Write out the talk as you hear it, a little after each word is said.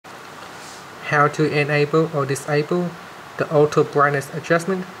how to enable or disable the auto brightness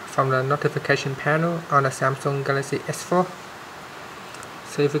adjustment from the notification panel on the Samsung Galaxy S4.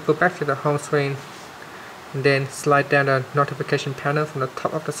 So if we go back to the home screen and then slide down the notification panel from the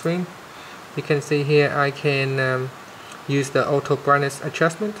top of the screen, you can see here I can use the auto brightness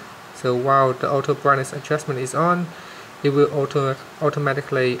adjustment. So while the auto brightness adjustment is on, it will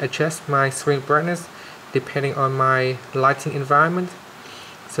automatically adjust my screen brightness depending on my lighting environment.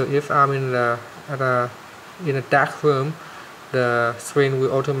 So if I'm in a dark room, the screen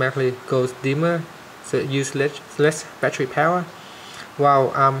will automatically go dimmer, so it uses less battery power.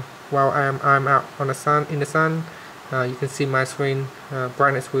 While I'm out on the sun, you can see my screen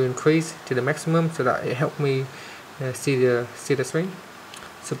brightness will increase to the maximum, so that it helps me see the screen.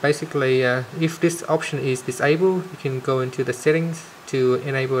 So basically, if this option is disabled, you can go into the settings to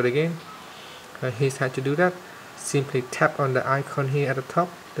enable it again. Here's how to do that. Simply tap on the icon here at the top,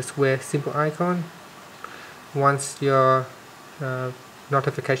 the square simple icon. Once your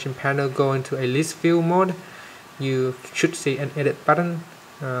notification panel go into a list view mode, you should see an edit button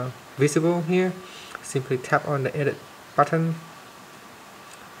visible here. Simply tap on the edit button.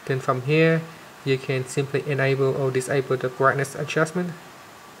 Then from here, you can simply enable or disable the brightness adjustment.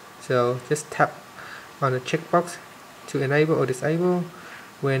 So just tap on the checkbox to enable or disable.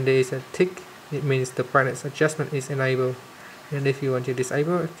 When there is a tick, it means the brightness adjustment is enabled. And if you want to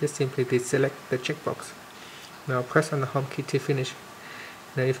disable it, just simply deselect the checkbox. Now press on the home key to finish.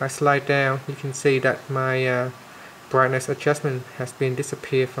 Now if I slide down, you can see that my brightness adjustment has been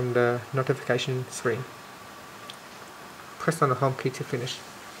disappeared from the notification screen. Press on the home key to finish.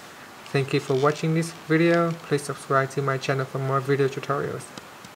 Thank you for watching this video. Please subscribe to my channel for more video tutorials.